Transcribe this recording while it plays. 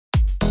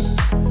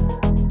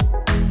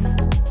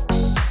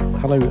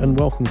Hello and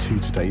welcome to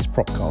today's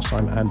Propcast.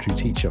 I'm Andrew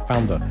Teacher,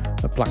 founder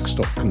of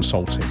Blackstock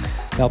Consulting.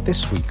 Now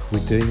this week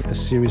we're doing a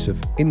series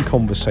of In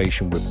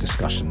Conversation with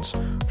discussions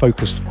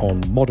focused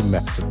on modern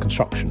methods of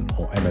construction,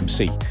 or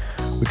MMC.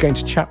 We're going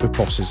to chat with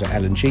bosses at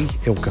L&G,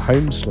 Ilke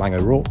Homes, Laing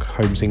O'Rourke,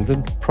 Homes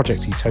England,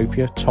 Project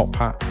Utopia, Top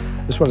Hat,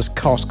 as well as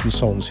Cast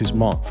Consultancy's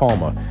Mark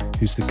Farmer,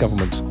 who's the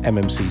government's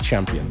MMC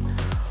champion.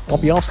 I'll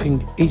be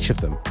asking each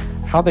of them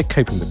how they're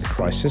coping with the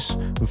crisis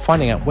and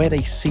finding out where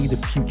they see the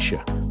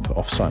future for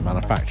off-site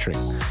manufacturing.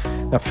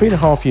 Now,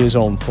 3.5 years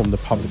on from the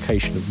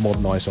publication of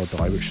Modernise or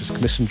Die, which is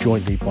commissioned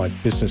jointly by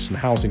Business and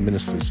Housing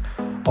Ministers,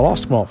 I'll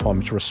ask Mark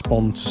Farmer to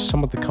respond to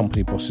some of the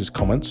company boss's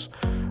comments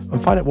and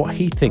find out what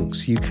he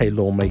thinks UK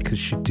lawmakers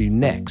should do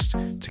next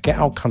to get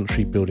our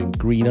country building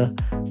greener,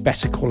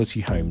 better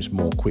quality homes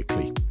more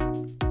quickly.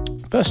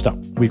 First up,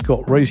 we've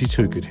got Rosie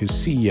Toogood, who's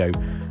CEO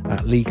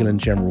at Legal &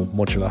 General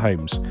Modular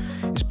Homes.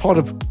 It's part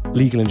of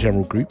Legal &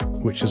 General Group,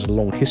 which has a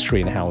long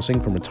history in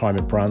housing, from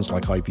retirement brands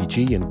like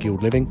IVG and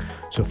Guild Living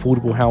to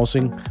affordable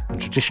housing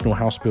and traditional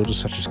house builders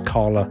such as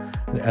Cala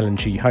and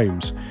L&G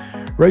Homes.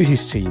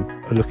 Rosie's team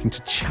are looking to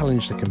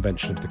challenge the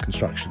convention of the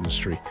construction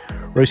industry.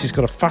 Rosie's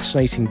got a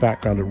fascinating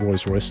background at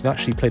Rolls-Royce and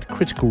actually played a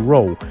critical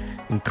role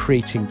in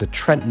creating the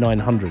Trent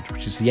 900,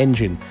 which is the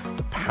engine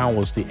that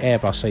powers the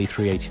Airbus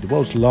A380, the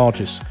world's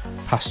largest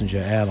passenger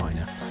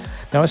airliner.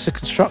 Now, as the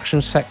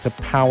construction sector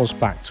powers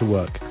back to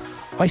work,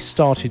 I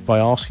started by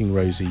asking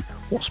Rosie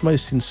what's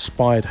most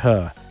inspired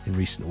her in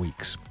recent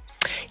weeks.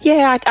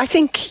 Yeah, I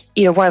think,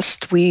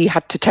 whilst we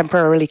had to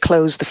temporarily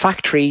close the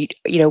factory,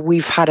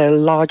 we've had a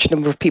large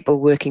number of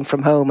people working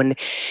from home, and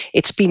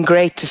it's been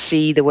great to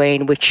see the way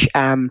in which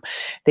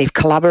they've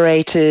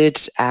collaborated,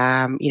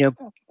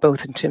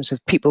 both in terms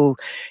of people,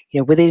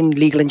 within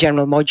Legal &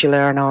 General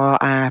Modular and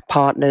our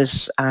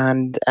partners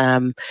and,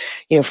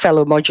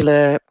 fellow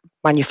modular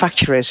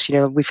manufacturers.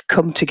 We've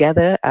come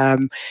together,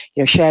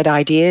 shared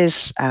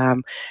ideas,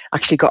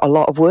 actually got a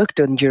lot of work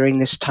done during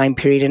this time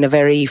period in a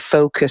very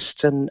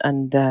focused and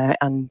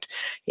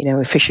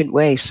efficient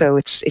way. So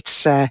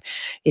it's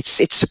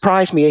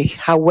surprised me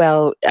how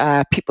well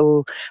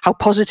how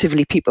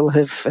positively people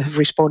have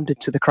responded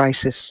to the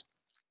crisis.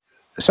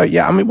 So,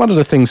 yeah, I mean, one of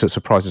the things that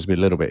surprises me a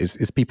little bit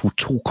is people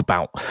talk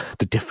about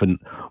the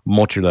different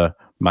modular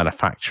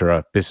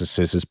manufacturer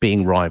businesses as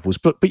being rivals,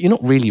 but you're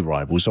not really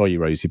rivals, are you,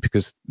 Rosie?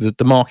 Because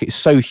the market is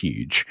so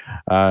huge,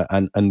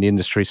 and the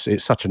industry,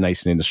 it's such a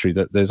nascent industry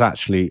that there's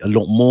actually a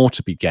lot more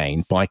to be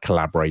gained by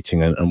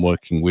collaborating and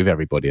working with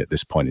everybody at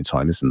this point in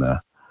time, isn't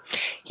there?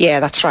 Yeah,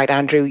 that's right,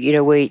 Andrew.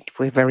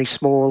 We're very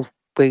small.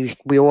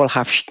 We all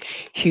have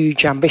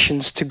huge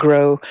ambitions to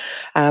grow,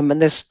 and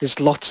there's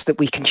lots that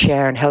we can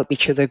share and help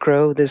each other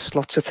grow. There's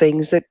lots of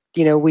things that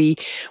we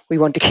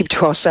want to keep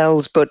to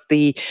ourselves, but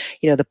the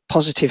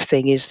positive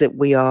thing is that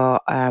we are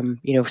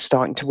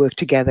starting to work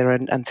together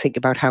and think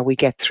about how we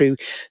get through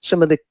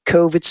some of the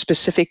COVID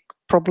specific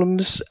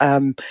problems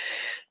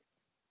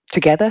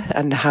together,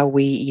 and how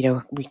we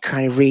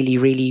kind of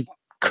really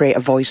create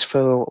a voice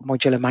for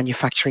modular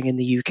manufacturing in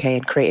the UK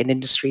and create an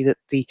industry that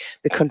the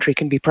country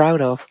can be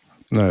proud of.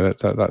 No,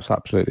 that's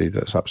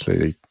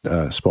absolutely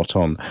spot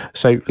on.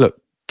 So, look,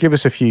 give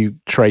us a few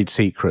trade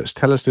secrets.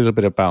 Tell us a little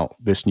bit about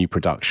this new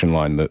production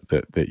line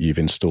that you've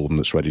installed and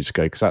that's ready to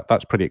go, because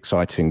that's pretty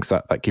exciting,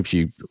 because that gives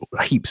you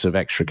heaps of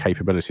extra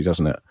capability,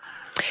 doesn't it?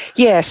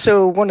 Yeah,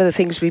 so one of the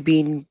things we've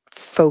been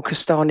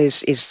focused on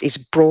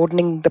is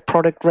broadening the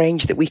product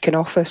range that we can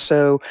offer.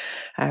 So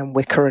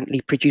we're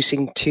currently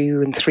producing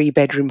 2 and 3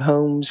 bedroom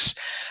homes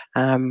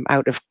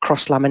out of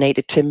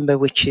cross-laminated timber,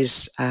 which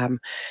is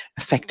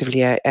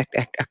effectively a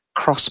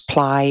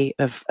cross-ply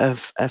of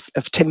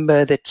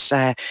timber that's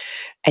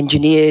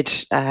engineered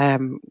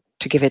to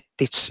give it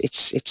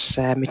its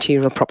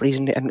material properties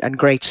and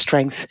great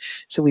strength.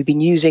 So we've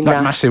been using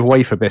that massive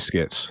wafer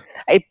biscuits.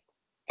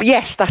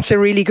 Yes, that's a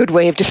really good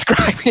way of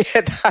describing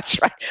it.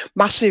 That's right.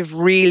 Massive,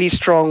 really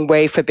strong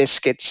wafer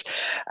biscuits.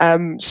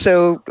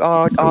 So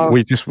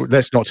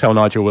let's not tell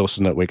Nigel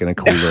Wilson that we're going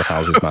to call your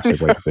houses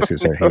massive wafer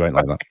biscuits. So he won't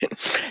like that.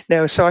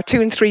 No, so our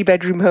 2 and 3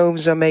 bedroom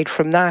homes are made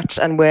from that,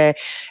 and we're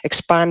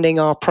expanding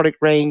our product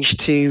range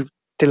to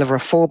deliver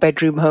a 4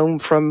 bedroom home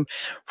from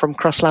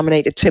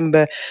cross-laminated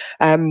timber,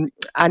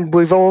 and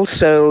we've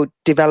also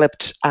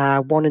developed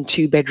 1 and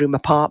 2 bedroom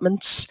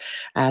apartments.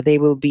 They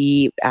will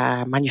be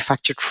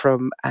manufactured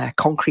from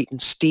concrete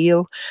and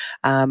steel,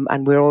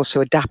 and we're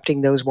also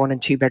adapting those 1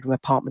 and 2 bedroom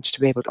apartments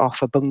to be able to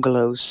offer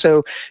bungalows.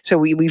 So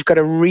we've got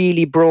a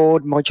really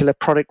broad modular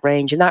product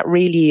range, and that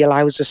really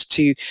allows us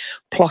to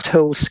plot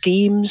whole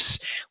schemes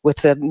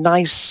with a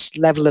nice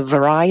level of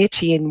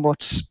variety in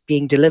what's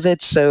being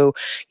delivered. So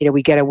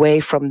we get away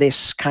from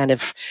this kind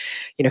of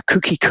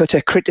cookie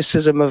cutter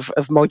criticism of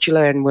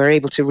modular, and we're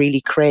able to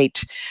really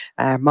create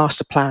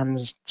master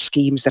plans,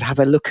 schemes that have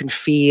a look and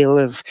feel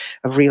of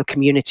real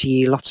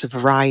community, lots of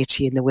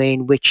variety in the way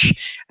in which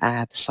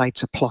the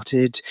sites are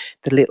plotted,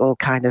 the little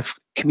kind of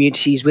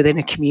communities within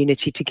a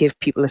community to give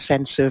people a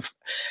sense of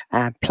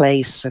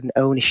place and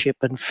ownership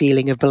and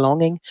feeling of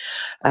belonging.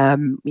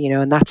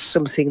 And that's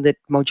something that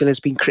modular has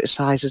been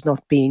criticised as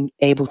not being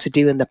able to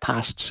do in the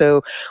past.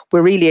 So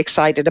we're really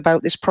excited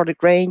about this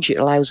product range. It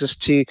allows us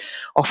to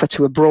offer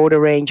to a broader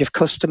range of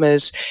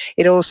customers.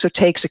 It also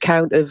takes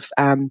account of,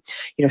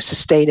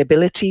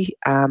 sustainability.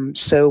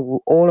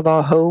 So all of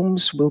our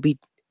homes will be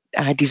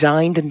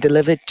designed and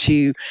delivered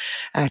to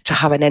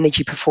have an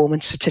energy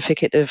performance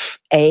certificate of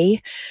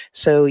A.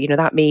 So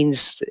that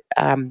means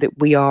that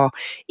we are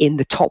in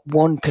the top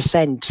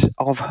 1%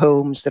 of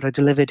homes that are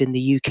delivered in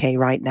the UK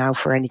right now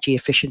for energy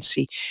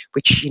efficiency,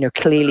 which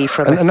clearly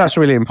and that's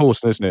really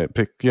important, isn't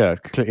it? Yeah,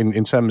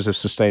 in terms of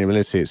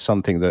sustainability, it's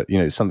something that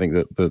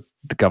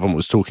the government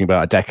was talking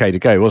about a decade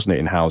ago, wasn't it,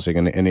 in housing,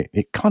 and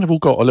it kind of all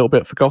got a little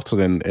bit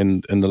forgotten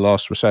in the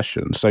last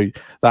recession. So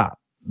that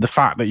the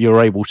fact that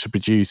you're able to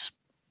produce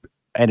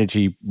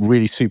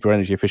really super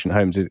energy efficient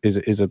homes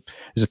is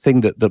a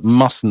thing that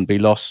mustn't be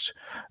lost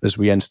as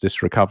we enter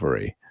this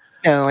recovery.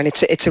 No, and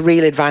it's a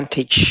real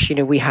advantage,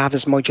 we have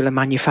as modular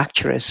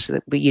manufacturers,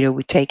 that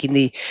we're taking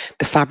the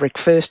fabric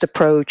first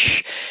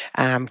approach,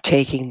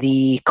 taking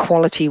the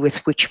quality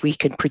with which we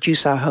can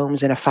produce our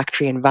homes in a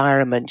factory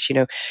environment,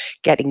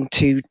 getting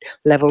to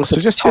levels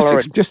of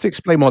tolerance. Just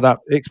explain what that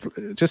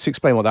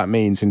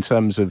means in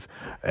terms of,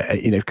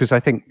 because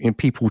I think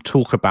people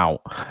talk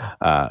about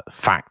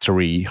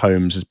factory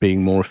homes as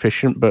being more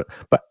efficient, but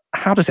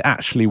how does it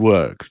actually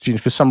work?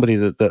 For somebody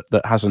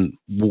that hasn't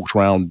walked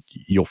around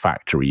your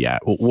factory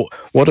yet,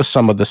 what are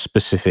some of the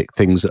specific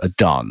things that are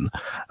done,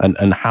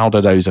 and how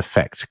do those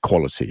affect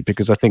quality?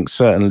 Because I think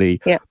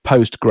certainly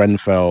post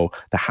Grenfell,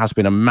 there has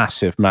been a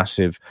massive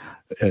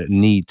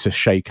need to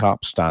shake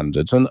up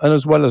standards, and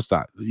as well as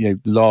that,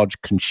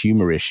 large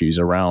consumer issues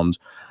around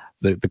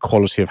the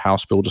quality of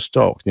house builder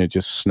stock,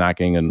 just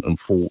snagging and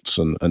faults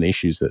and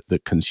issues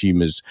that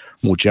consumers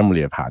more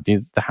generally have had.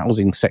 The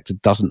housing sector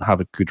doesn't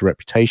have a good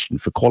reputation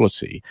for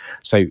quality.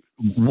 So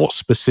what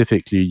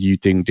specifically are you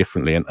doing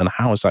differently, and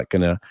how is that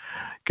going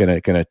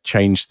to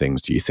change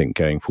things, do you think,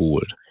 going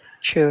forward?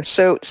 Sure.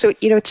 So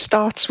it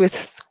starts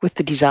with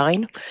the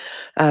design,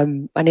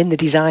 and in the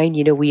design,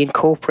 we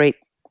incorporate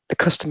the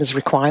customer's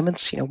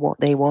requirements, what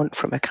they want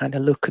from a kind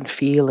of look and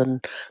feel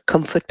and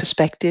comfort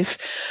perspective,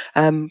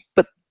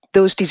 but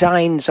those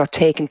designs are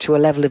taken to a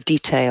level of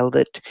detail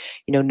that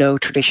no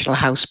traditional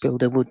house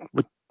builder would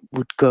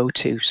go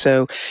to.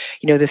 So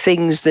the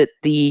things that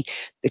the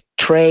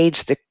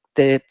trades,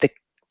 the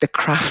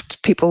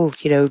craft people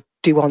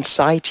do on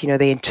site,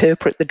 they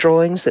interpret the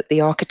drawings that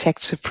the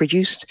architects have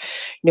produced.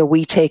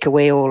 We take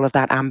away all of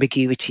that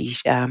ambiguity,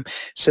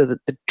 so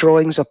that the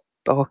drawings are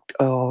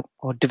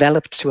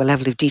developed to a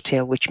level of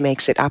detail which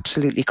makes it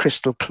absolutely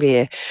crystal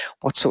clear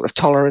what sort of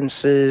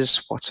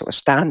tolerances, what sort of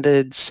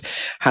standards,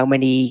 how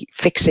many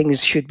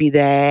fixings should be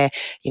there,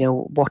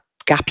 what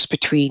gaps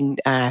between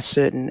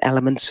certain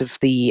elements of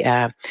the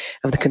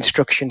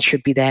construction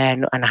should be there,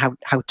 and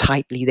how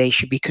tightly they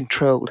should be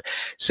controlled.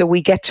 So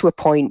we get to a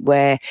point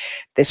where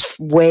there's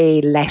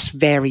way less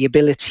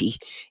variability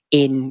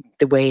in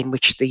the way in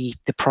which the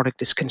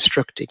product is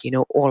constructed.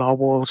 All our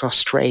walls are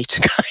straight,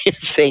 kind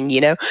of thing.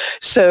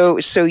 So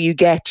you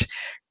get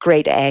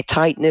great air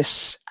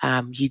tightness.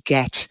 You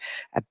get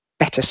a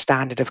better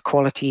standard of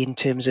quality in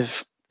terms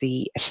of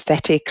the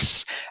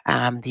aesthetics,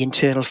 the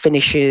internal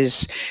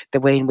finishes,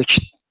 the way in which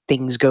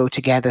things go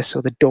together,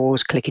 so the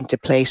doors click into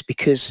place,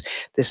 because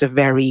there's a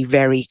very,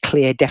 very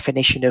clear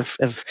definition of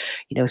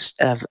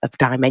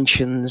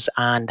dimensions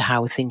and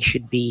how things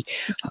should be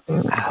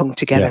hung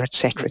together,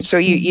 etc. So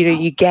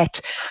you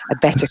get a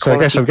better quality. So I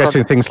guess I'm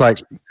guessing things like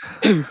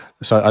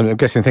I'm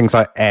guessing things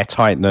like air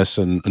tightness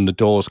and the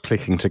doors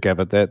clicking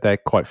together. They're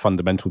quite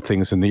fundamental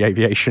things in the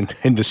aviation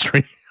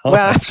industry. Well,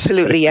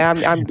 absolutely. Yeah,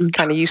 I'm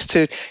kind of used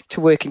to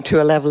working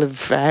to a level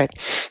of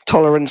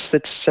tolerance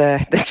that's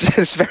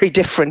very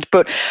different.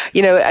 But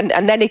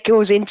and then it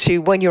goes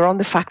into when you're on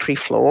the factory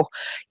floor.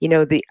 The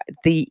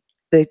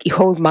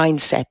whole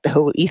mindset, the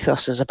whole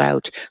ethos is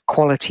about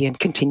quality and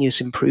continuous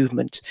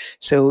improvement.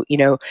 So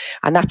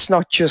and that's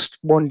not just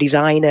one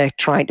designer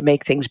trying to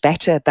make things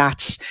better.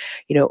 That's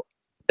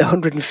the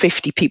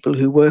 150 people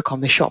who work on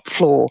the shop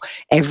floor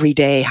every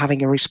day,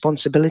 having a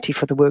responsibility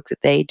for the work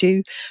that they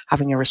do,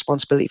 having a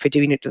responsibility for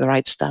doing it to the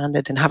right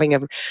standard, and having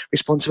a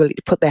responsibility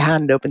to put their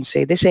hand up and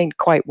say, this ain't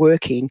quite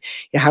working,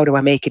 how do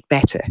I make it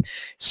better?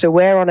 So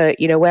we're on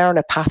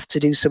a path to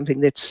do something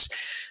that's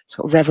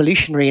sort of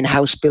revolutionary in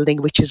house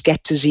building, which is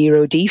get to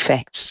zero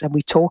defects. And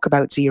we talk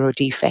about zero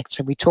defects,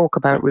 and we talk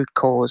about root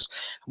cause,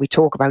 and we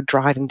talk about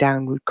driving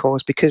down root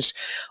cause, because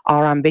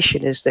our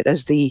ambition is that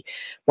as the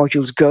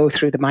modules go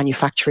through the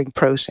manufacturing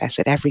process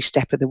at every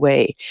step of the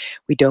way,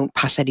 we don't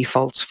pass any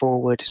faults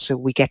forward. So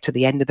we get to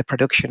the end of the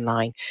production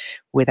line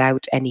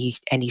without any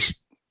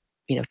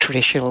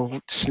traditional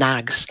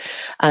snags.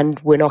 And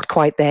we're not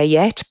quite there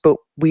yet, but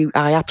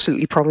I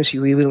absolutely promise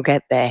you we will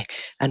get there,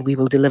 and we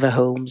will deliver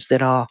homes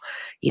that are,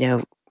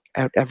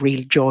 a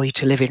real joy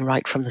to live in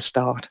right from the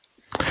start.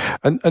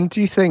 And do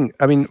you think,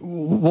 I mean,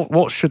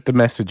 what should the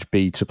message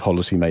be to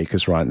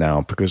policymakers right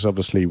now? Because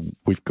obviously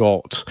we've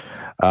got,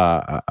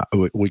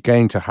 we're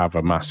going to have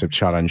a massive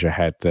challenge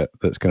ahead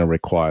that's going to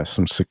require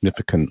some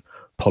significant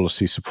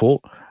policy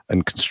support.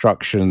 And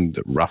construction,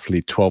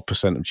 roughly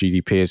 12% of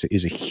GDP,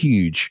 is a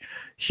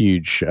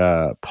huge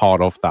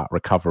part of that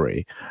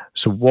recovery.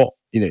 So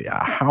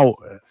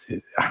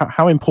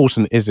how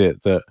important is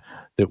it that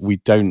we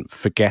don't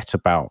forget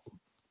about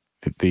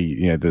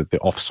the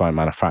off-site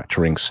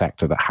manufacturing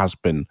sector that has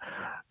been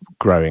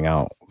growing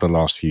out the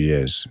last few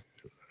years?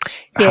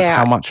 Yeah.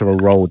 How much of a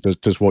role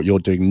does what you're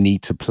doing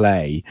need to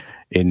play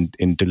in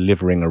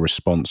delivering a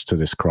response to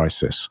this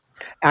crisis?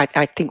 I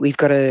think we've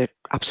got a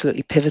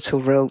absolutely pivotal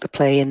role to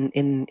play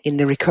in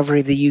the recovery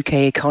of the UK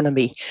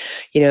economy.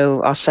 You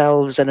know,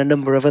 ourselves and a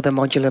number of other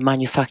modular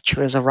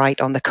manufacturers are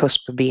right on the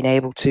cusp of being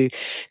able to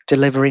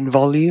deliver in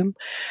volume,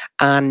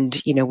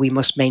 and you know we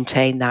must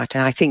maintain that.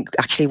 And I think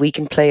actually we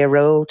can play a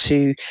role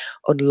to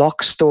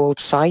unlock stalled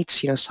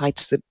sites, you know,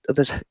 sites that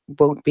others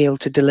won't be able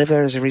to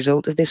deliver as a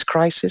result of this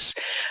crisis.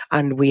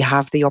 And we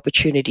have the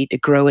opportunity to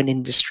grow an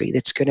industry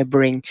that's going to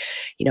bring,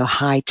 you know,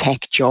 high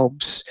tech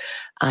jobs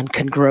and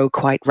can grow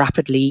quite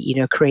rapidly, you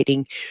know,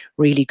 creating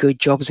really good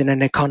jobs in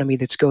an economy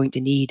that's going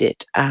to need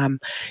it.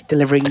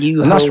 Delivering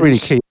new and homes. That's really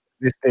key.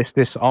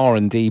 This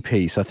R&D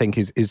piece, I think,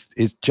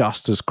 is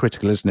just as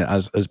critical, isn't it,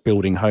 as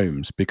building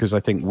homes? Because I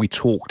think we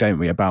talk, don't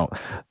we, about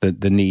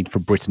the need for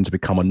Britain to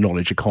become a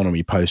knowledge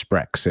economy post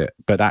Brexit,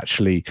 but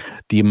actually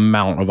the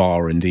amount of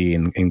R&D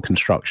in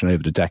construction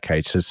over the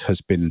decades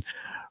has been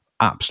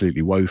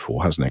absolutely woeful,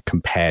 hasn't it,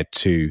 compared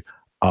to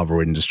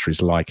other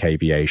industries like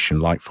aviation,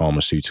 like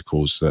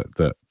pharmaceuticals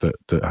that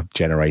have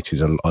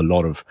generated a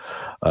lot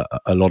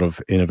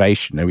of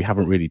innovation. And we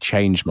haven't really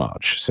changed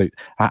much. So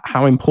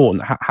how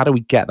important? How do we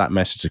get that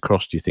message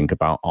across? Do you think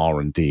about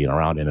R&D and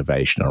around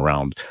innovation,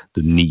 around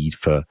the need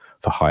for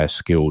higher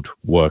skilled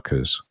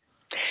workers?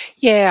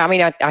 Yeah, I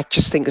mean, I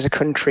just think as a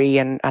country,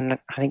 and I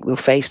think we'll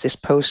face this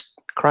post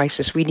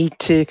crisis, we need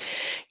to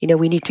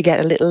get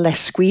a little less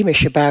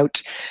squeamish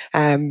about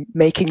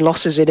making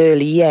losses in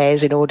early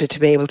years in order to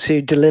be able to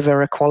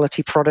deliver a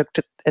quality product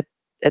at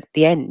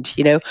the end.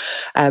 You know,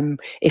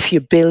 if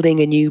you're building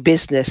a new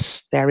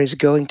business, there is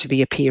going to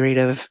be a period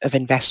of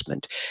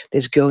investment.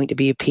 There's going to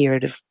be a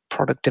period of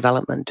product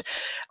development,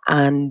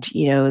 and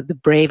you know, the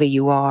braver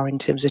you are in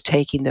terms of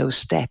taking those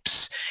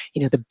steps,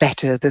 you know, the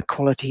better the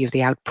quality of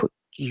the output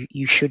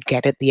you should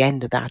get at the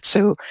end of that.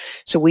 So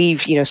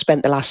we've, you know,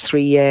 spent the last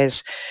 3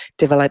 years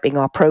developing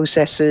our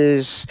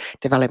processes,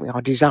 developing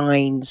our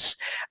designs,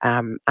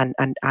 and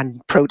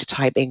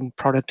prototyping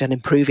product and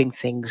improving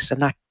things.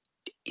 And that,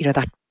 you know,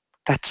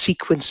 that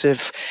sequence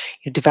of,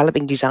 you know,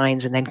 developing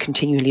designs and then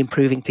continually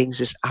improving things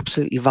is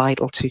absolutely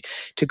vital to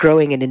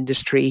growing an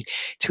industry,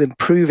 to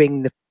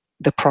improving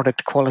the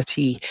product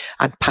quality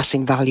and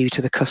passing value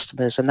to the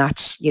customers. And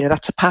that's, you know,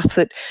 that's a path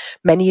that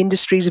many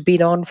industries have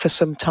been on for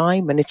some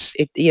time. And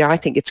you know, I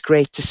think it's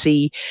great to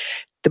see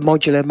the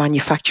modular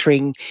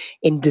manufacturing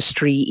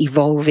industry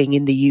evolving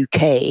in the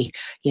UK,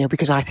 you know,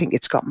 because I think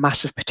it's got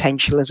massive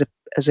potential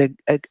as an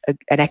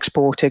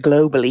exporter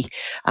globally.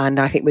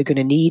 And I think we're going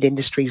to need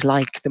industries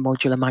like the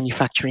modular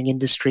manufacturing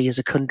industry as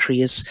a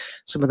country, as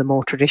some of the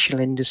more traditional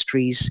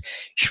industries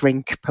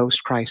shrink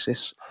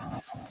post-crisis.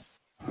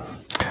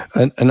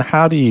 And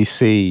how do you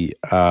see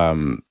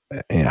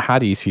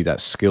that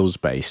skills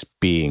base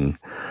being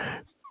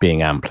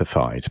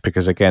amplified?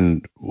 Because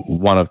again,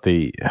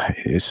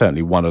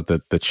 certainly one of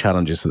the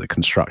challenges that the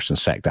construction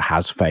sector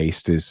has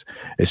faced is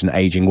an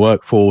aging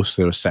workforce.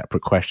 There are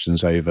separate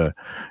questions over,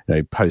 you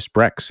know, post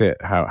Brexit,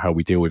 how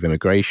we deal with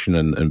immigration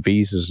and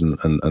visas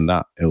and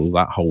that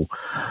whole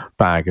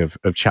bag of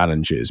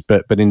challenges.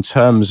 But in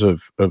terms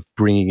of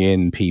bringing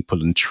in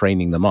people and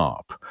training them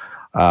up,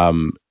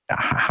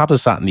 how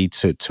does that need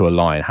to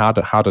align? How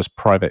does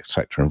private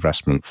sector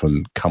investment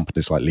from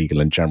companies like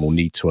Legal & General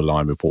need to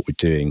align with what we're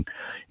doing,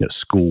 you know,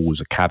 schools,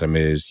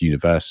 academies,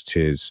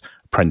 universities,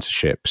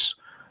 apprenticeships?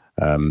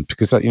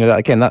 Because, you know,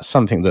 again, that's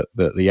something that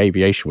the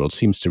aviation world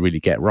seems to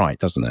really get right,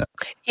 doesn't it?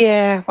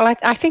 Yeah, well,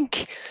 I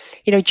think,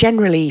 you know,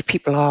 generally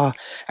people are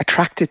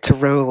attracted to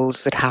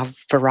roles that have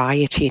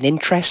variety and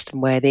interest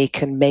and where they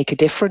can make a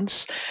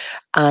difference.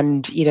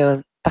 And, you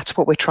know, that's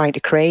what we're trying to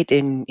create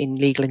in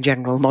Legal &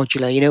 General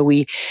Modular.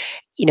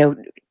 You know,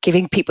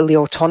 giving people the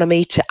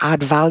autonomy to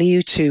add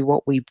value to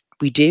what we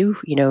do,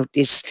 you know,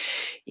 is,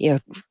 you know,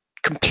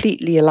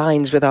 completely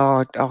aligns with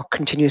our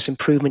continuous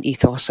improvement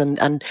ethos.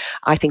 And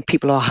I think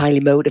people are highly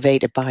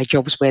motivated by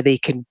jobs where they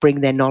can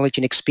bring their knowledge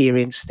and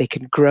experience, they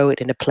can grow it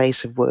in a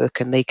place of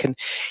work, and they can,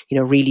 you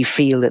know, really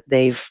feel that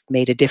they've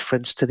made a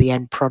difference to the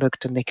end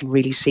product, and they can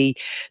really see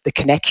the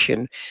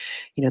connection,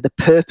 you know, the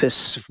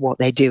purpose of what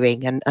they're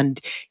doing.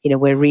 And you know,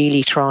 we're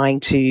really trying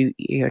to,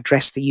 you know,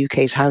 address the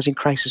UK's housing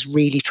crisis,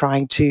 really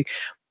trying to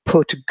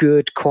put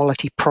good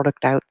quality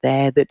product out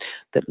there that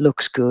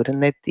looks good.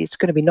 And it's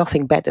going to be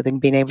nothing better than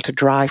being able to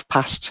drive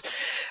past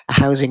a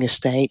housing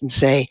estate and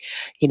say,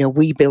 you know,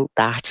 we built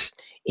that.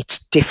 it's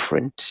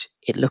different.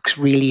 It looks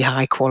really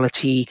high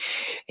quality.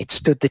 It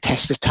stood the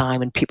test of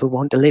time, and people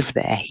want to live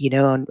there.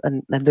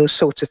 And those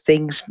sorts of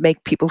things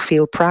make people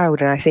feel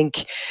proud. And I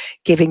think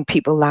giving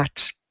people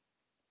that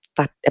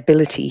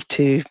ability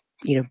to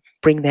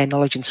bring their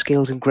knowledge and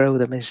skills and grow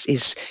them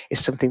is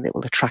something that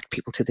will attract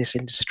people to this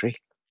industry.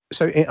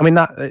 So I mean,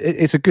 that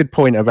it's a good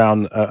point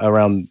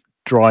around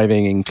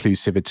driving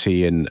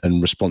inclusivity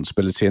and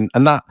responsibility,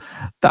 and that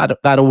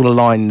all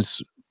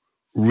aligns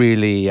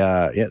really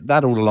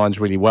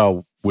really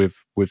well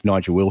with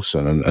Nigel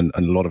Wilson and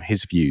a lot of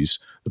his views,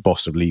 the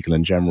boss of Legal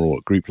and General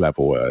at group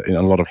level,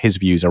 a lot of his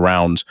views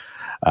around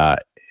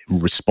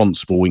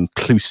responsible,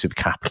 inclusive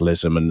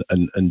capitalism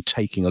and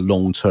taking a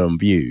long-term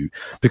view.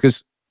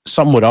 Because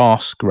some would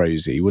ask,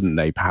 Rosie, wouldn't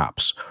they,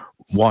 perhaps,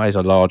 why is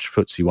a large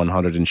FTSE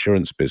 100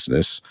 insurance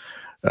business,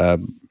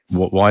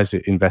 why is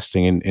it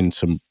investing in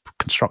some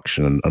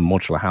construction and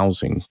modular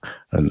housing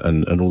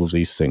and all of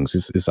these things?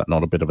 Is that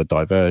not a bit of a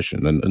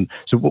diversion? And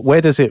so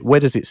where does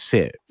it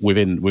sit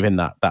within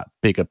that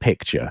bigger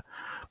picture?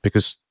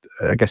 Because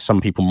I guess some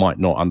people might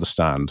not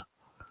understand.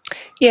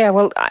 Yeah,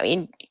 well, I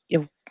mean,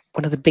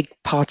 one of the big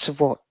parts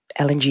of what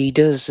L&G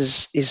does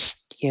is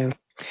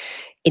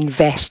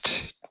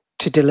invest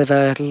to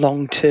deliver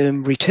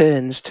long-term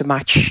returns to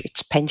match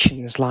its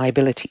pensions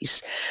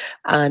liabilities,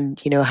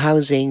 and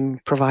housing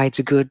provides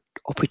a good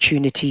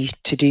opportunity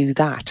to do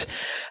that.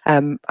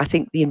 I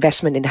think the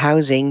investment in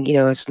housing,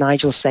 as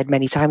Nigel said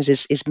many times,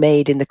 is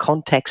made in the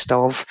context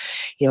of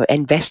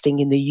investing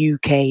in the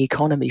UK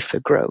economy for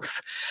growth.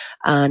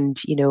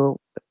 And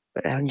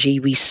at L&G,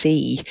 we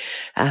see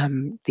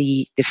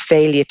the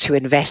failure to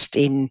invest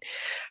in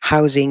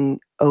housing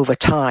over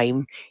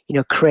time,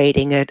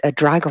 creating a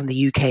drag on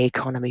the UK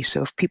economy.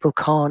 So if people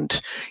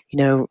can't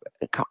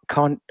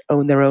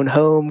own their own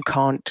home,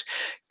 can't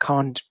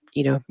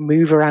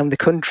move around the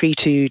country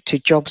to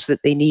jobs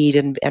that they need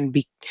and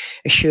be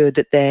assured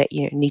that they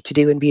need to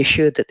do, and be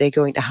assured that they're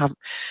going to have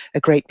a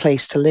great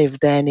place to live,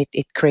 then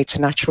it creates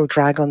a natural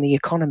drag on the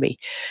economy.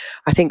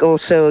 I think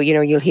also,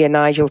 you'll hear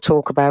Nigel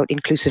talk about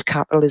inclusive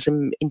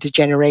capitalism,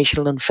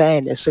 intergenerational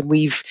unfairness, and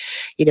we've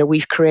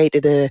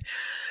created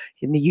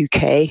in the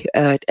UK,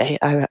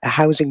 a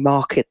housing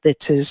market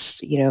that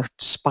has,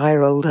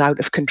 spiraled out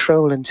of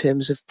control in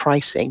terms of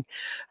pricing,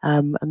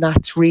 and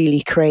that's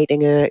really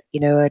creating an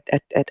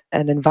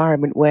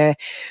environment where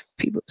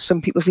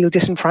some people feel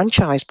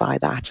disenfranchised by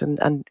that,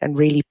 and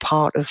really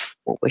part of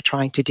what we're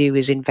trying to do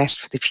is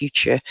invest for the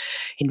future,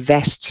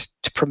 invest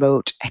to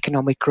promote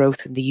economic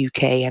growth in the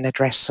UK and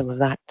address some of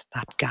that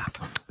gap.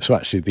 So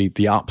actually,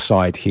 the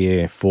upside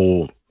here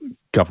for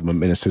government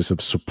ministers of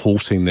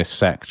supporting this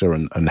sector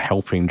and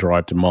helping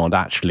drive demand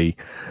actually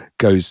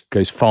goes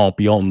far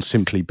beyond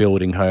simply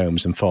building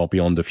homes and far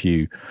beyond a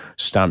few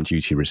stamp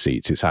duty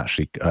receipts. It's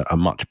actually a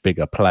much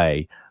bigger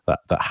play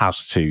that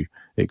has to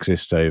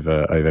exist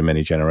over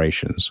many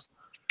generations.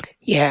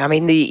 Yeah, I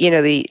mean,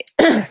 the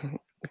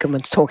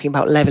government's talking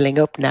about levelling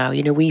up now.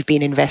 We've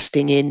been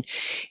investing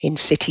in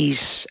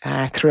cities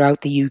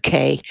throughout the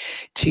UK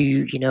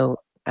to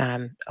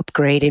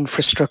upgrade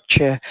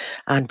infrastructure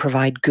and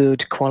provide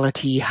good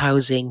quality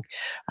housing,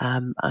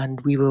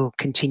 and we will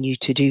continue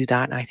to do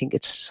that. And I think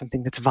it's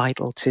something that's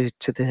vital to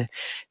the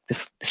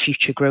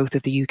future growth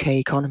of the UK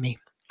economy.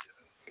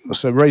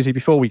 So, Rosie,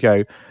 before we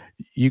go,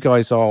 you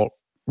guys are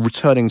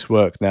returning to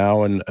work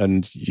now,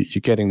 and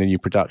you're getting the new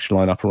production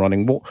line up and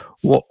running.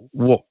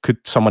 What could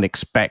someone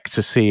expect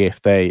to see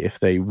if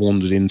they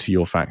wandered into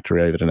your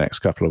factory over the next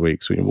couple of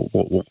weeks?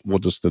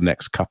 What does the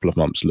next couple of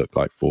months look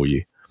like for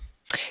you?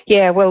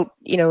 Yeah, well,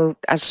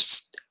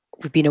 as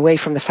we've been away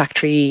from the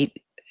factory,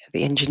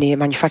 the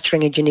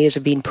manufacturing engineers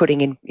have been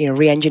putting in,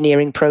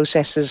 re-engineering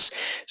processes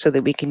so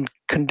that we can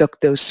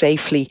conduct those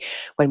safely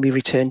when we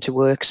return to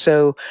work.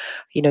 So,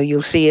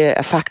 you'll see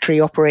a factory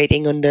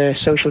operating under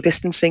social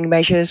distancing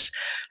measures,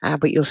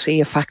 but you'll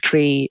see a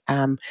factory,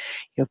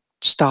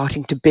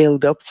 starting to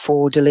build up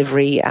for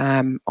delivery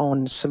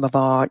on some of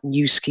our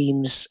new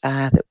schemes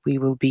that we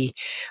will be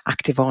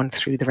active on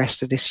through the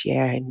rest of this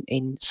year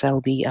in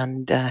Selby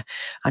and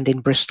in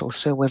Bristol.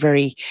 So we're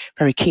very,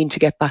 very keen to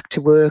get back to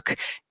work,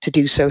 to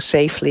do so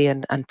safely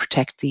and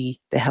protect the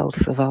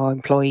health of our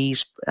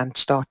employees and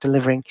start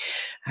delivering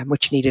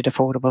much needed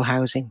affordable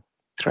housing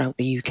throughout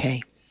the UK.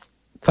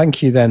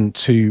 Thank you then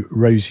to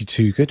Rosie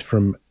Toogood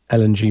from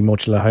L&G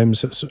Modular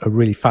Homes. It's a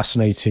really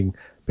fascinating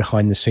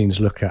behind the scenes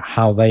look at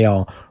how they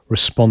are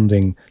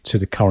responding to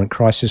the current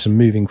crisis and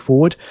moving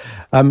forward.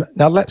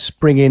 Now let's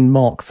bring in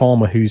Mark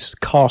Farmer, who's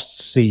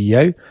Cast's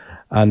CEO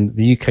and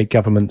the UK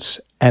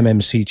government's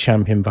MMC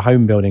champion for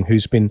home building,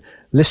 who's been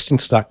listening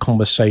to that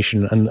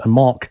conversation. And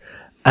Mark,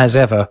 as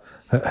ever,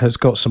 has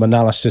got some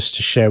analysis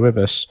to share with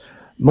us.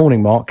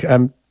 Morning, Mark.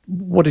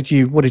 What did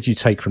you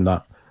take from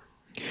that?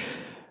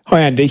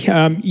 Hi, Andy.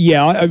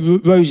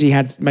 Rosie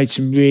had made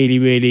some really,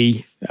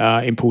 really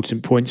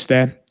important points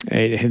there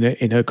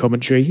in her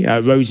commentary.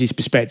 Rosie's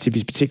perspective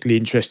is particularly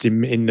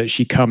interesting in that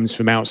she comes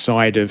from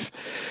outside of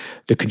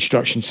the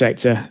construction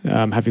sector.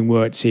 Having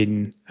worked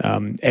in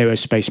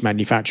aerospace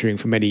manufacturing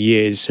for many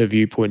years, her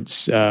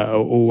viewpoints are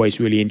always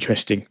really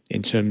interesting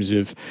in terms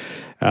of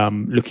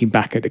looking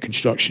back at the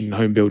construction and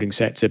home building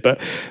sector.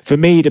 But for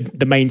me,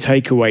 the main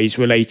takeaways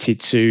related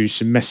to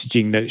some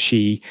messaging that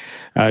she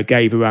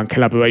gave around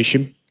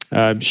collaboration.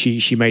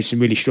 She made some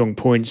really strong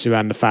points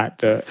around the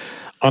fact that,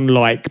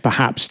 unlike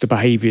perhaps the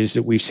behaviours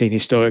that we've seen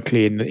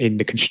historically in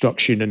the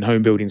construction and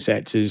home building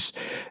sectors,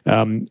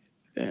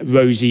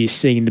 Rosie is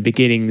seeing the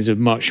beginnings of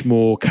much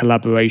more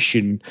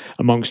collaboration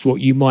amongst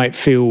what you might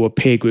feel are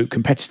peer group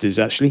competitors,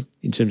 actually,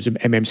 in terms of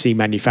MMC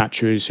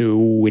manufacturers who are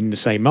all in the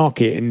same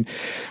market. And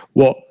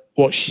what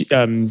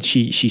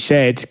she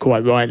said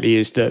quite rightly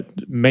is that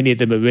many of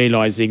them are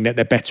realising that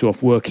they're better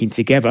off working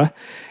together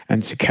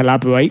and to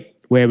collaborate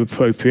where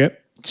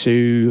appropriate,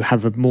 to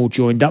have a more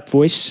joined up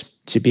voice,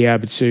 to be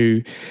able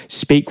to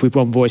speak with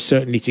one voice,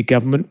 certainly to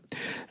government,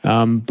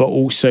 but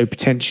also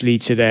potentially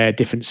to their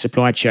different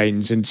supply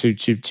chains, and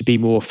to be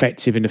more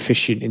effective and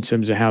efficient in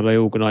terms of how they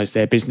organise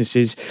their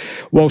businesses,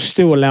 while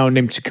still allowing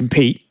them to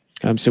compete.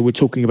 So we're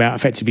talking about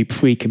effectively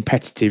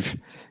pre-competitive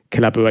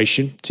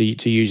collaboration,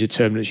 to use a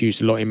term that's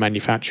used a lot in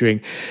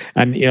manufacturing.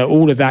 And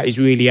all of that is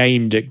really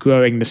aimed at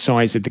growing the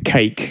size of the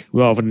cake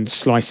rather than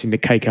slicing the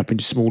cake up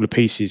into smaller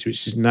pieces,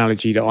 which is an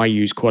analogy that I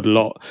use quite a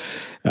lot.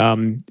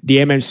 The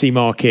MMC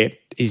market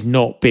is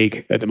not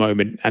big at the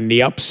moment, and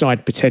the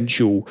upside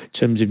potential in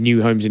terms of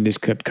new homes in this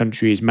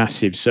country is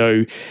massive.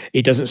 So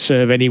it doesn't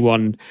serve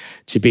anyone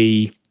to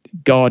be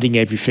guarding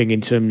everything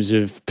in terms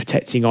of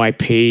protecting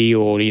IP,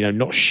 or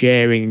not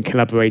sharing and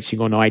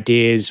collaborating on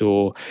ideas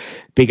or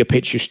bigger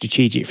picture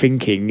strategic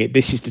thinking.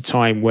 This is the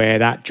time where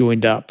that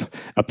joined up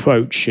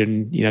approach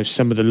and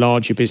some of the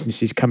larger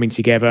businesses coming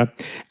together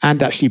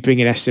and actually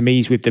bringing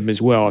SMEs with them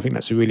as well, I think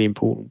that's a really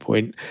important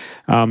point,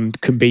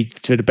 can be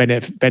to the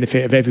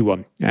benefit of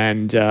everyone.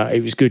 And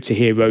it was good to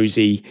hear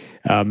Rosie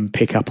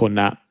pick up on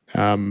that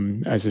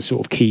as a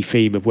sort of key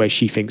theme of where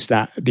she thinks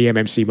that the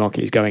MMC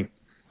market is going.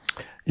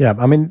 Yeah,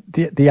 I mean,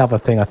 the other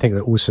thing I think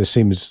that also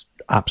seems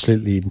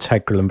absolutely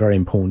integral and very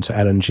important to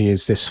L&G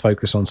is this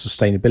focus on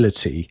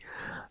sustainability.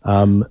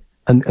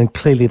 And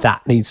clearly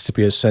that needs to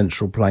be a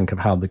central plank of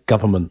how the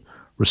government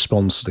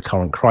responds to the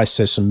current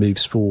crisis and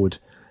moves forward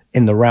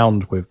in the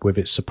round with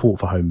its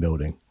support for home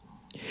building.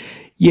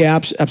 Yeah,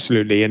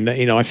 absolutely. And,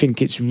 I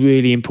think it's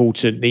really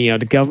important. The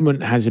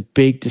government has a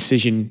big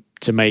decision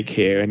to make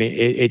here, and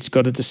it's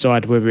got to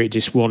decide whether it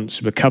just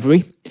wants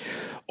recovery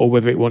or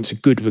whether it wants a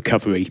good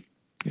recovery.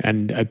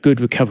 And a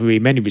good recovery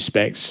in many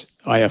respects,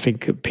 I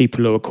think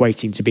people are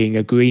equating to being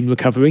a green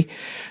recovery.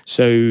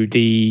 So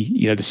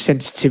the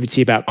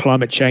sensitivity about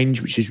climate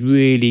change, which has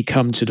really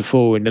come to the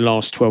fore in the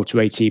last 12 to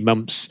 18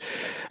 months,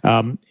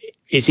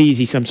 it's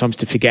easy sometimes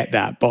to forget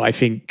that, but I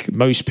think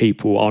most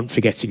people aren't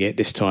forgetting it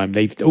this time.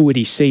 They've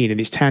already seen, and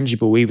it's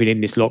tangible even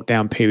in this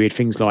lockdown period,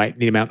 things like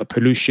the amount of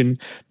pollution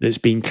that's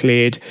been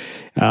cleared,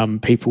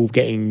 people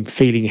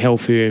feeling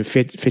healthier and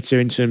fitter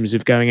in terms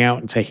of going out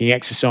and taking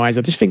exercise.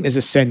 I just think there's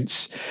a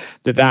sense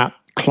that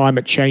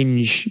climate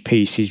change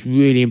piece is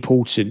really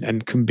important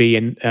and can be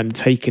and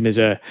taken as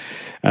and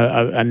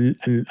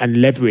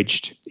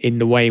leveraged in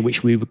the way in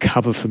which we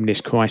recover from this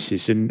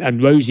crisis.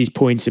 And Rosie's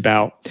point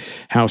about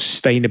how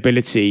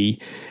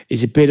sustainability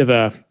is a bit of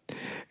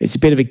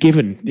a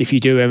given if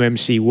you do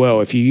MMC well.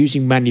 If you're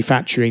using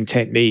manufacturing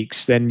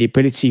techniques, then the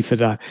ability for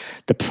the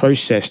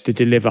process to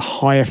deliver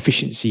high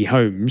efficiency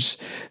homes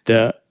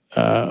that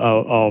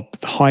are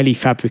highly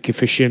fabric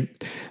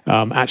efficient,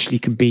 actually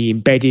can be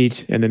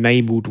embedded and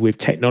enabled with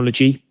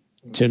technology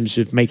in terms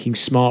of making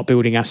smart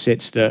building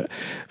assets that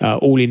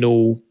all in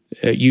all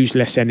use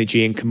less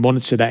energy and can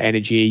monitor that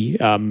energy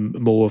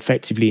more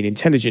effectively and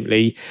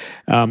intelligently,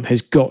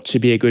 has got to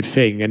be a good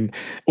thing. And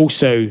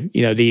also,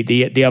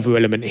 the other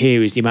element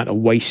here is the amount of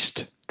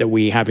waste that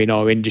we have in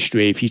our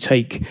industry. If you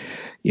take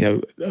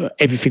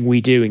everything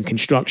we do in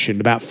construction,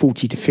 about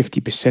 40 to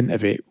 50%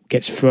 of it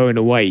gets thrown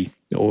away,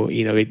 or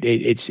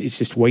it's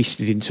just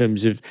wasted in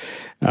terms of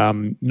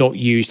not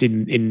used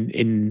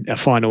in a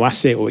final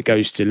asset, or it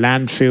goes to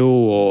landfill,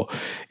 or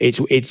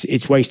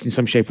it's waste in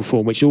some shape or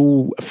form, which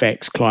all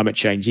affects climate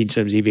change in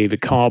terms of either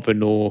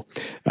carbon or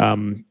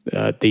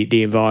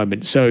the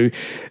environment. So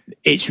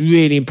it's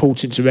really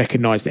important to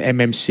recognise that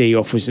MMC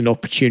offers an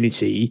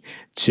opportunity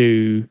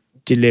to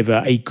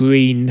deliver a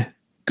green,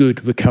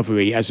 good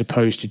recovery as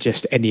opposed to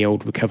just any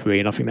old recovery,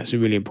 and I think that's a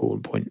really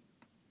important point.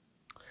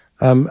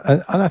 And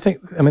I think,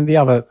 the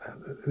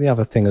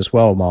other thing as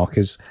well, Mark,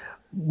 is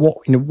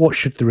what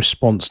should the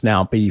response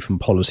now be from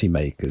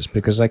policymakers?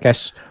 Because I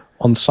guess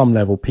on some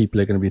level,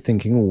 people are going to be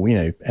thinking,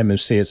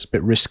 MMC, it's a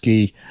bit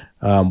risky.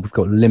 We've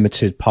got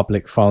limited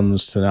public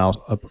funds to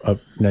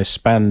now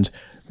spend.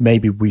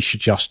 Maybe we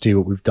should just do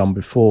what we've done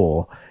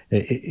before.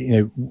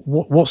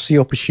 What's the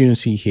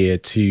opportunity here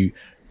to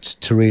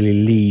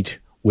really lead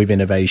with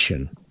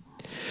innovation?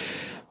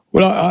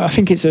 Well, I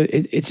think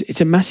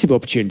it's a massive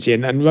opportunity,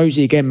 and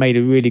Rosie again made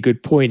a really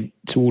good point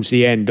towards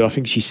the end. I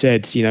think she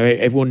said,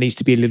 everyone needs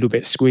to be a little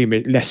bit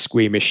less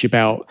squeamish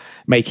about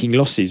making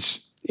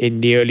losses in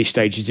the early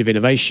stages of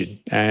innovation.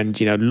 And,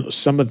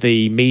 some of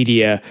the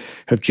media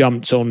have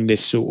jumped on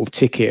this sort of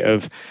ticket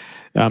of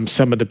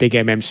some of the big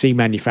MMC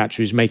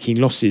manufacturers making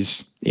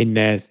losses in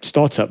their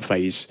startup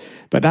phase.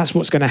 But that's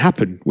what's going to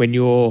happen when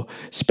you're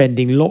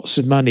spending lots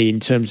of money in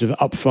terms of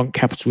upfront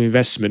capital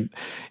investment,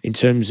 in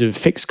terms of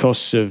fixed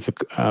costs of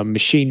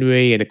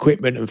machinery and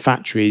equipment and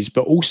factories,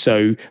 but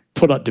also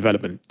product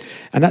development.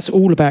 And that's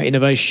all about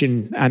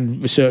innovation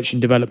and research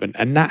and development.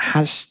 And that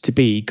has to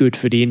be good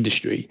for the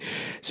industry.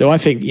 So I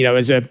think,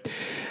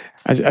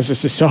 as a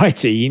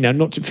society,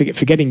 not to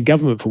forgetting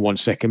government for one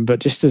second, but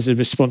just as a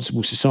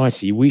responsible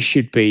society, we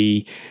should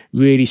be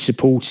really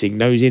supporting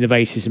those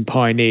innovators and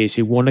pioneers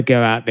who want to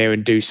go out there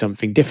and do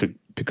something different.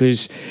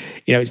 Because,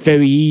 it's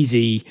very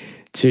easy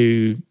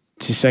to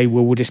say,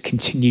 well, we'll just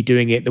continue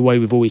doing it the way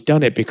we've always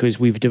done it because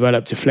we've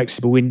developed a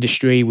flexible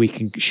industry. We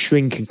can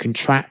shrink and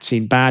contract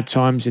in bad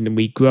times and then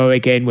we grow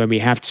again when we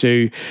have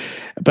to.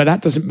 But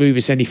that doesn't move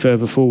us any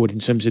further forward in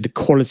terms of the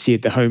quality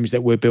of the homes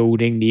that we're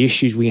building, the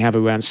issues we have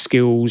around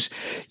skills.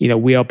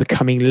 We are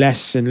becoming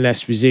less and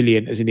less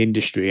resilient as an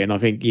industry. And I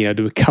think, the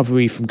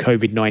recovery from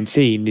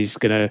COVID-19 is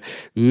going to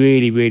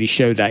really, really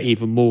show that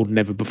even more than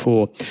ever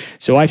before.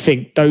 So I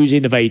think those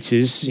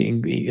innovators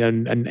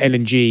and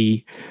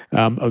L&G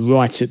are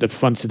right at the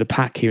front of the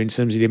pack here in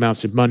terms of the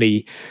amount of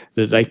money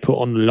that they've put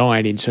on the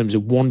line in terms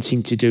of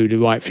wanting to do the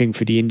right thing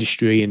for the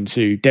industry and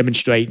to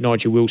demonstrate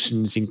Nigel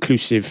Wilson's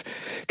inclusive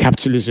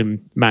capitalism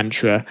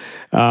mantra,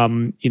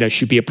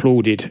 should be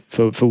applauded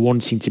for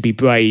wanting to be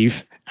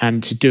brave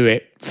and to do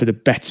it for the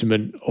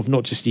betterment of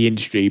not just the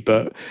industry,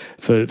 but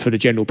for the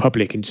general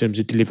public in terms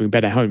of delivering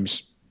better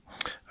homes.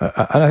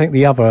 And I think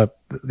the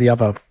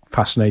other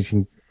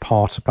fascinating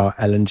part about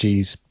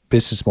L&G's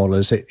business model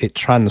is it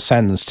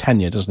transcends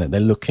tenure, doesn't it?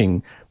 They're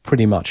looking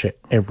pretty much at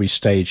every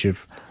stage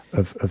of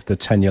the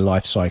tenure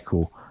life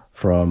cycle,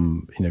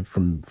 from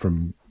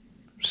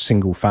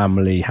single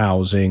family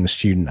housing,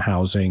 student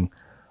housing,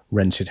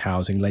 rented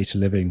housing, later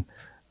living,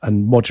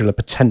 and modular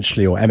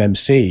potentially, or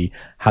MMC,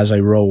 has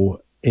a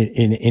role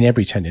in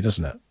every tenure,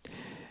 doesn't it?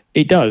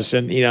 It does,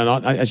 and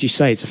as you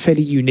say, it's a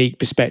fairly unique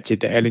perspective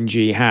that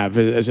L&G have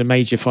as a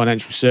major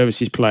financial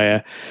services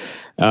player.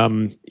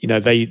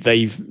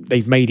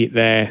 They've made it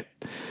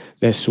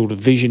their sort of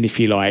vision, if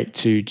you like,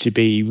 to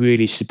be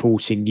really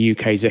supporting the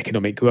UK's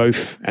economic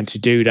growth, and to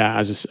do that,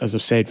 as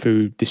I've said,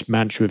 through this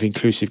mantra of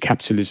inclusive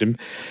capitalism,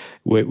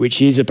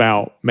 which is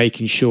about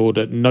making sure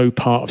that no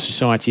part of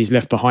society is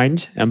left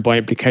behind. And by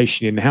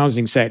implication, in the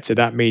housing sector,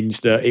 that means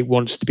that it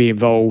wants to be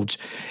involved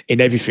in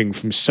everything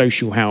from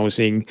social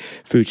housing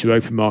through to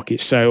open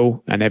market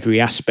sale, and every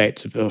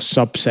aspect of a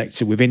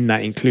subsector within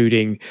that,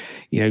 including,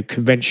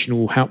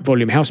 conventional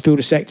volume house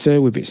builder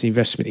sector with its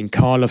investment in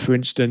Cala, for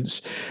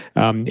instance,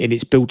 in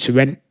its build to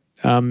rent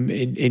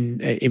in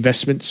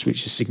investments,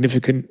 which is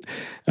significant,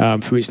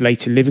 through its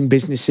later living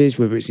businesses,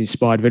 whether it's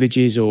Inspired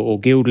Villages or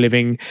Guild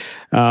Living.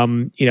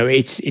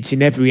 It's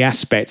in every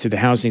aspect of the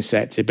housing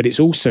sector, but it's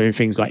also in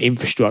things like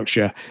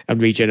infrastructure and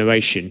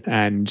regeneration,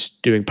 and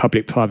doing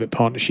public-private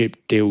partnership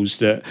deals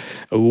that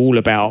are all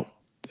about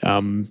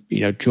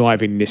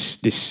driving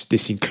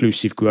this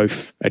inclusive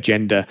growth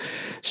agenda.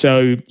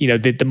 So,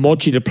 the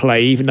modular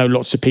play, even though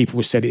lots of people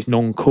have said it's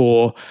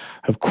non-core,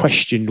 have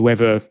questioned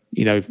whether,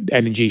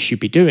 L&G should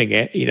be doing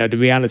it. The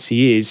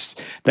reality is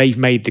they've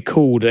made the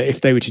call that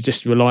if they were to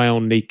just rely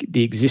on the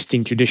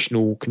existing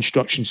traditional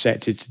construction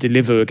sector to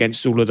deliver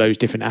against all of those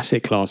different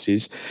asset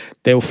classes,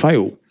 they'll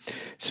fail.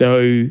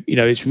 So,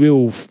 it's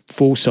real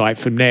foresight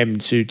from them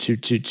to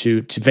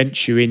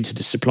venture into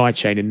the supply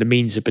chain and the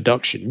means of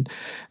production,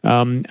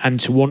 and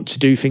to want to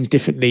do things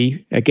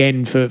differently,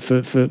 again, for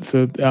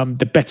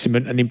the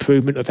betterment and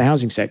improvement of the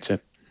housing sector.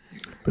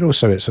 But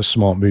also, it's a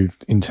smart move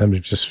in terms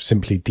of just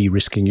simply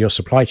de-risking your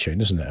supply chain,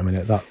 isn't it? I mean,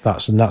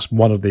 that's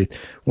one of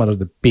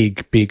the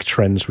big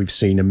trends we've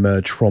seen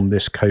emerge from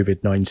this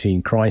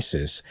COVID-19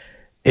 crisis,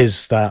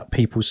 is that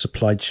people's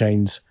supply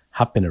chains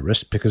have been at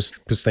risk because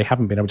they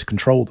haven't been able to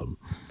control them.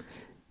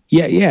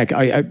 Yeah,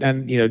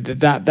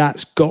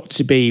 that's got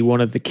to be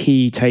one of the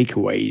key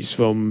takeaways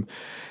from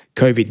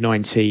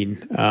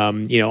COVID-19.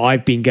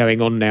 I've been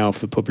going on now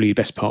for probably the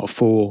best part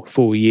of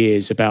four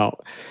years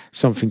about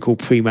something called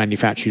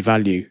pre-manufactured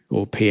value,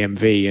 or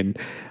PMV, and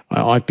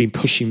I've been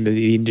pushing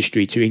the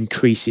industry to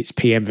increase its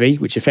PMV,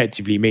 which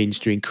effectively means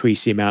to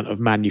increase the amount of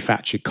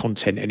manufactured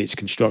content in its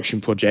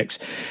construction projects.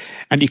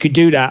 And you can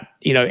do that,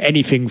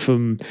 anything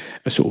from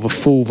a sort of a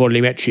full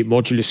volumetric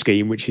modular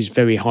scheme, which is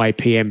very high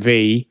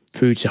PMV,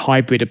 through to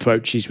hybrid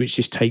approaches, which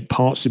just take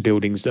parts of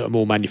buildings that are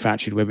more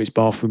manufactured, whether it's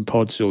bathroom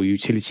pods or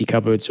utility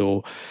cupboards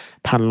or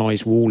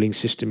panelised walling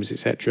systems,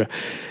 etc.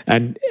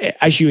 And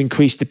as you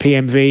increase the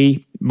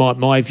PMV,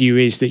 my view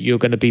is that you're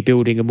going to be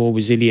building a more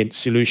resilient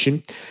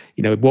solution.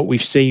 What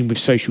we've seen with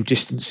social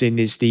distancing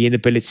is the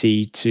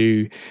inability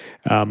to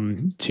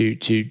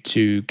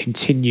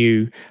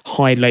continue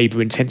high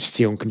labour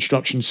intensity on construction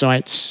construction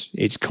sites.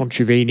 It's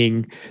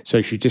contravening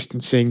social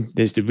distancing.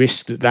 There's the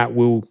risk that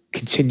will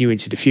continue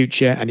into the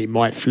future, and it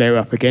might flare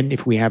up again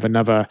if we have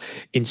another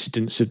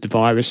incidence of the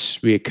virus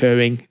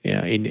reoccurring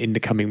in the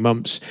coming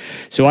months.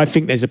 So I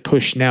think there's a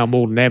push now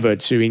more than ever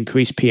to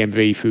increase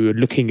PMV through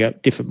looking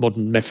at different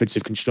modern methods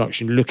of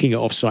construction, looking at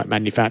off-site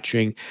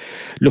manufacturing,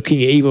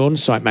 looking at even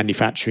on-site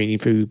manufacturing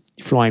through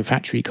flying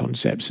factory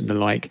concepts and the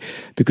like,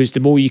 because the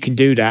more you can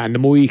do that and the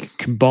more you can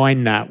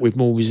combine that with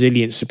more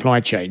resilient supply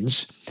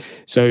chains.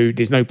 So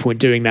there's no point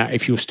doing that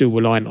if you're still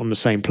reliant on the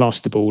same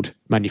plasterboard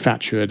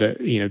manufacturer that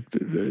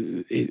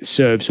it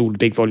serves all the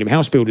big volume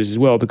house builders as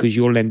well, because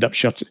you'll end up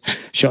shut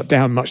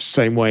down much the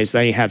same way as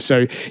they have.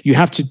 So you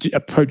have to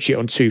approach it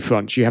on two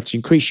fronts. You have to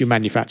increase your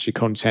manufacturer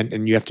content,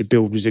 and you have to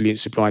build resilient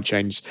supply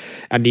chains.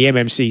 And the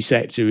MMC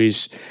sector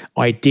is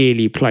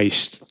ideally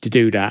placed to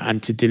do that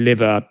and to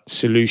deliver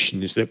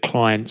solutions that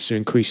clients are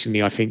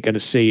increasingly, I think, going to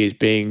see as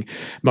being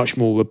much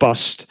more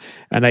robust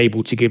and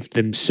able to give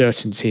them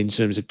certainty in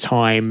terms of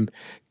time,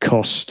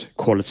 cost,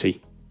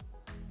 quality.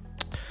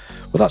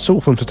 Well, that's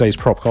all from today's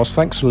Propcast.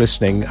 Thanks for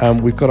listening.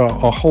 We've got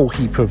a whole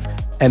heap of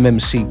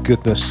MMC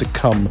goodness to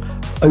come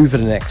over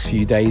the next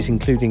few days,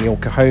 including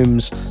Ilke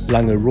Homes,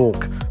 Lang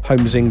O'Rourke,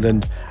 Homes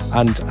England,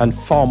 and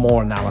far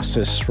more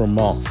analysis from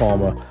Mark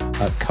Farmer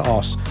at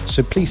CAST.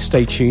 So please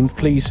stay tuned.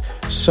 Please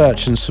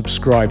search and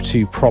subscribe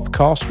to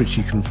Propcast, which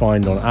you can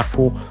find on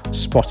Apple,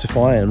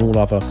 Spotify, and all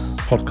other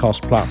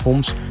podcast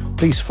platforms.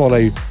 Please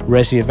follow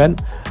Resi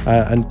Event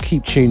and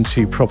keep tuned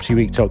to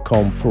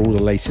propertyweek.com for all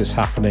the latest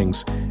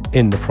happenings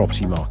in the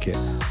property market.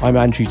 I'm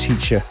Andrew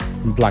Teacher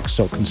from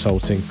Blackstock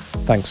Consulting.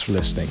 Thanks for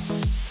listening.